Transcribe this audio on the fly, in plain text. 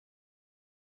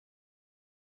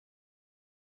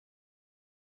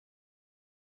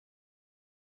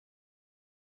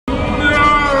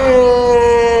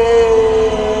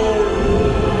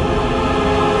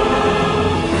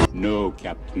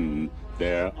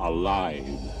They're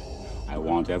alive. I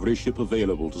want every ship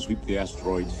available to sweep the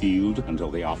asteroid field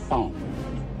until they are found.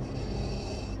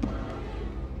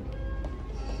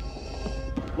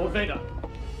 Lord Vader.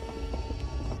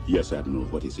 Yes, Admiral,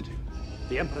 what is it?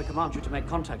 The Emperor commands you to make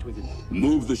contact with him.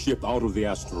 Move the ship out of the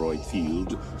asteroid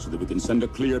field so that we can send a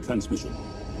clear transmission.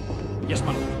 Yes,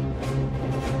 my lord.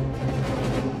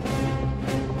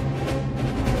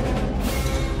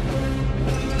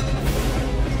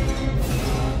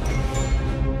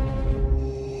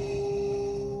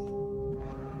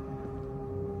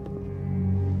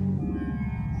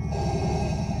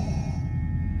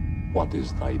 What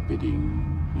is thy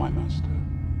bidding, my master?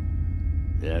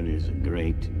 There is a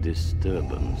great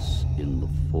disturbance in the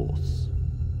Force.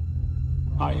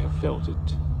 I have felt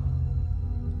it.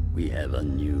 We have a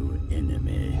new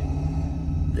enemy.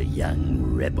 The young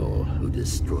rebel who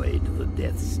destroyed the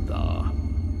Death Star.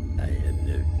 I have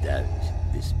no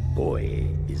doubt this boy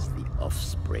is the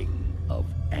offspring of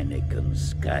Anakin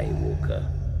Skywalker.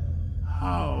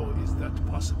 How is that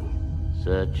possible?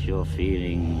 Search your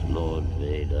feelings, Lord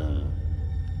Vader.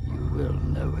 You will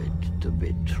know it to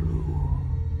be true.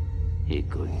 He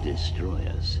could destroy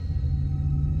us.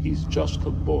 He's just a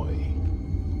boy.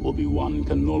 Obi-Wan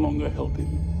can no longer help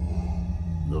him.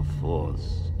 The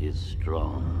Force is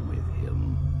strong with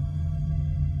him.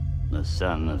 The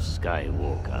son of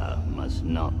Skywalker must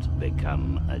not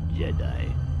become a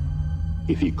Jedi.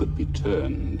 If he could be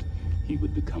turned, he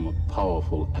would become a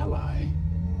powerful ally.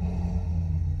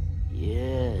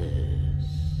 Yes,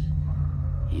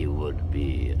 he would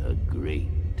be a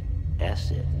great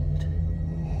asset.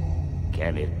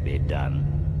 Can it be done?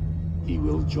 He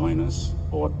will join us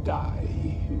or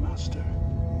die, Master.